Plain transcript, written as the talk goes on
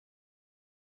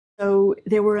So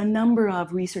there were a number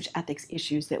of research ethics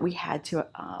issues that we had to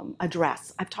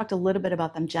address. I've talked a little bit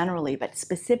about them generally, but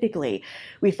specifically,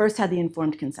 we first had the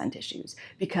informed consent issues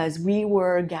because we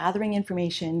were gathering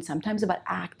information, sometimes about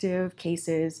active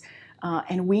cases,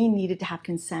 and we needed to have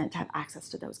consent to have access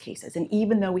to those cases. And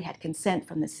even though we had consent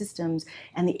from the systems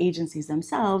and the agencies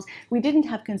themselves, we didn't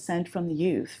have consent from the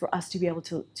youth for us to be able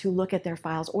to look at their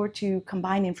files or to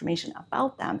combine information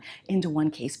about them into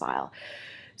one case file.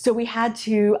 So we had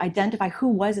to identify who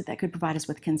was it that could provide us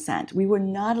with consent. We were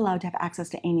not allowed to have access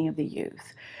to any of the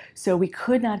youth. So we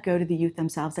could not go to the youth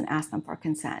themselves and ask them for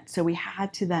consent. So we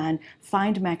had to then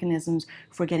find mechanisms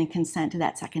for getting consent to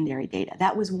that secondary data.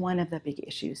 That was one of the big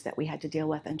issues that we had to deal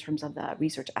with in terms of the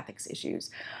research ethics issues.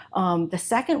 The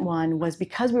second one was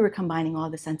because we were combining all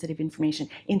the sensitive information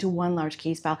into one large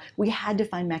case file, we had to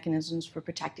find mechanisms for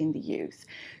protecting the youth.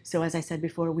 So as I said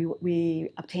before, we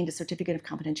obtained a certificate of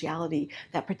confidentiality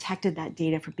that protected that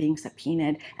data from being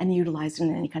subpoenaed and utilized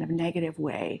in any kind of negative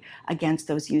way against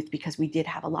those youth, because we did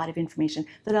have a lot of information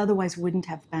that otherwise wouldn't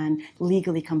have been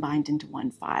legally combined into one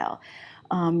file.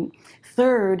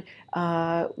 Third,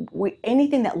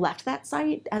 anything that left that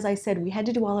site, as I said, we had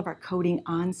to do all of our coding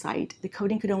on site. The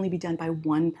coding could only be done by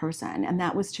one person, and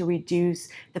that was to reduce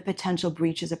the potential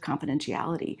breaches of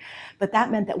confidentiality. But that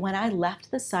meant that when I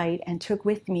left the site and took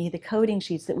with me the coding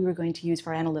sheets that we were going to use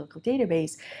for our analytical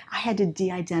database, I had to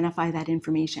de-identify that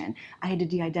information. I had to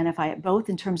de-identify it both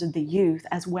in terms of the youth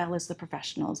as well as the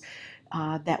professionals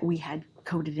that we had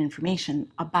coded information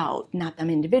about, not them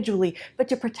individually, but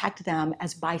to protect them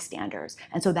as bystanders.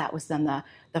 And so that was then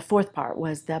the fourth part,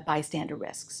 was the bystander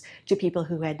risks to people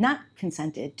who had not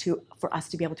consented for us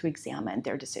to be able to examine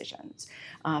their decisions.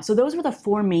 So those were the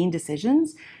four main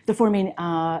decisions, the four main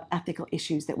ethical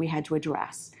issues that we had to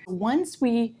address. Once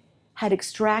we had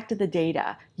extracted the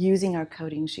data using our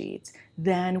coding sheets,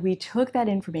 then we took that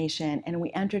information and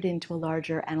we entered into a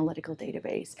larger analytical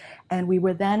database. And we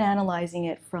were then analyzing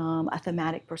it from a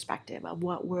thematic perspective of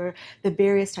what were the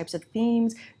various types of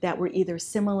themes that were either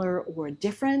similar or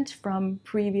different from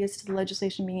previous to the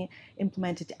legislation being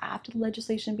implemented to after the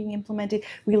legislation being implemented.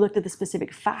 We looked at the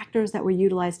specific factors that were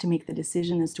utilized to make the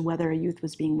decision as to whether a youth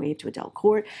was being waived to adult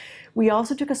court. We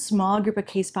also took a small group of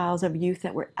case files of youth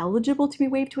that were eligible to be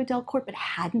waived to adult court but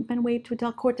hadn't been waived to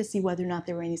adult court to see whether or not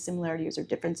there were any similarities or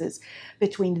differences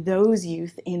between those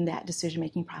youth in that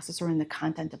decision-making process or in the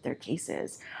content of their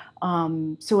cases.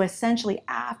 So essentially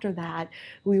after that,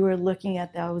 we were looking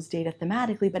at those data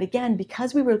thematically, but again,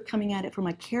 because we were coming at it from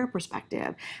a care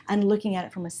perspective and looking at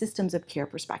it from a systems of care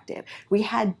perspective, we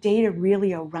had data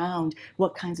really around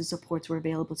what kinds of supports were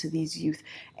available to these youth,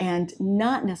 and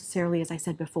not necessarily, as I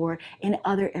said before, in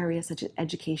other areas such as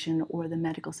education or the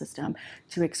medical system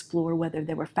to explore whether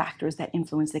there were factors that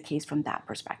influenced the case from that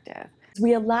perspective.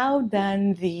 We allowed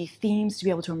then the themes to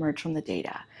be able to emerge from the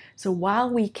data. So while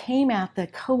we came at the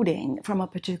coding from a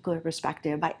particular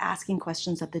perspective by asking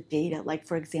questions of the data, like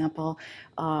for example,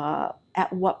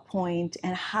 at what point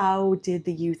and how did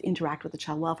the youth interact with the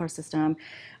child welfare system?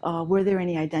 Were there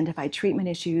any identified treatment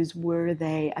issues? Were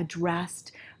they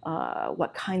addressed?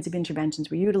 What kinds of interventions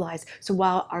were utilized? So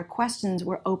while our questions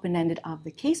were open-ended of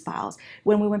the case files,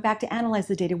 when we went back to analyze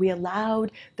the data, we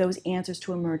allowed those answers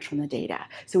to emerge from the data.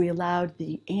 So we allowed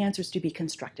the answers to be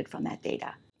constructed from that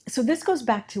data. So this goes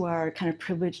back to our kind of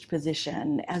privileged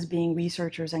position as being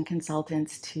researchers and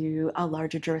consultants to a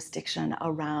larger jurisdiction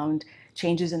around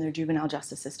changes in their juvenile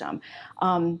justice system.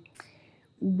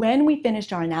 When we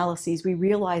finished our analyses, we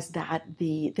realized that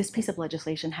this piece of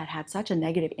legislation had had such a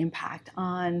negative impact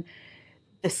on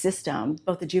the system,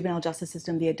 both the juvenile justice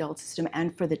system, the adult system,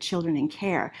 and for the children in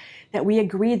care, that we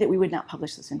agreed that we would not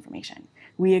publish this information.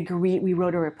 We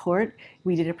wrote a report,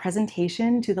 we did a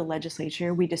presentation to the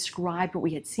legislature, we described what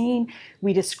we had seen,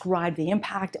 we described the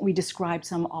impact, we described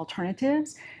some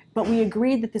alternatives, but we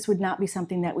agreed that this would not be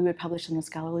something that we would publish in the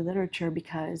scholarly literature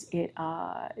because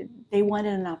they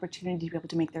wanted an opportunity to be able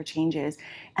to make their changes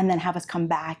and then have us come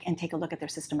back and take a look at their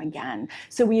system again.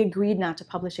 So we agreed not to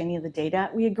publish any of the data.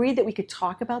 We agreed that we could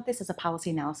talk about this as a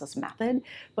policy analysis method,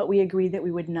 but we agreed that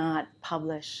we would not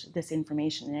publish this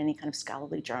information in any kind of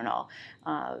scholarly journal,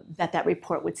 that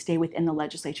report would stay within the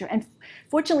legislature. And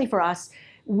fortunately for us,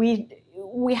 we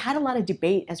had a lot of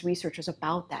debate as researchers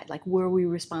about that. Like, were we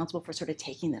responsible for sort of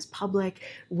taking this public?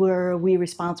 Were we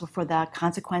responsible for the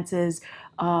consequences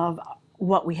of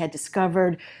what we had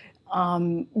discovered?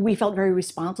 We felt very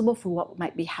responsible for what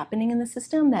might be happening in the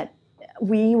system, that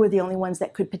we were the only ones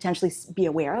that could potentially be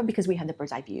aware of because we had the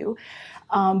bird's eye view.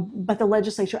 But the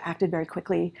legislature acted very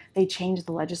quickly. They changed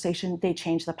the legislation, they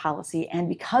changed the policy, and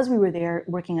because we were there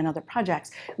working on other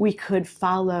projects, we could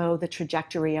follow the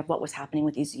trajectory of what was happening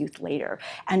with these youth later.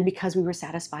 And because we were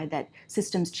satisfied that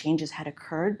systems changes had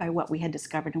occurred by what we had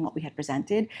discovered and what we had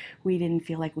presented, we didn't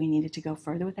feel like we needed to go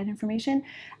further with that information.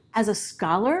 As a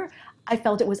scholar, I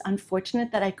felt it was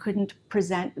unfortunate that I couldn't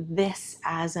present this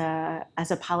as a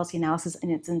policy analysis in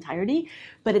its entirety,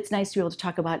 but it's nice to be able to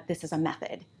talk about this as a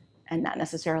method and not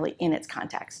necessarily in its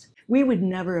context. We would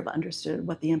never have understood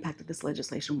what the impact of this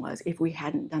legislation was if we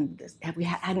hadn't done this, if we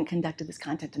hadn't conducted this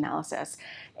content analysis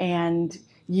and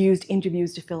used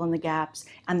interviews to fill in the gaps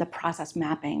and the process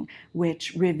mapping,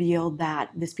 which revealed that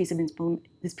this piece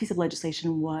of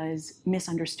legislation was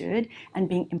misunderstood and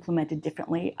being implemented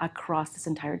differently across this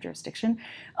entire jurisdiction.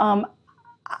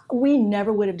 We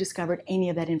never would have discovered any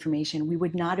of that information. We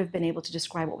would not have been able to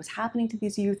describe what was happening to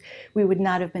these youth. We would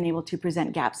not have been able to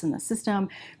present gaps in the system.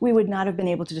 We would not have been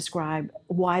able to describe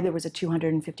why there was a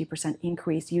 250%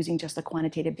 increase using just the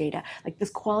quantitative data. Like, this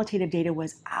qualitative data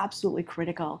was absolutely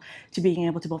critical to being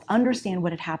able to both understand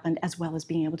what had happened as well as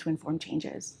being able to inform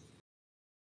changes.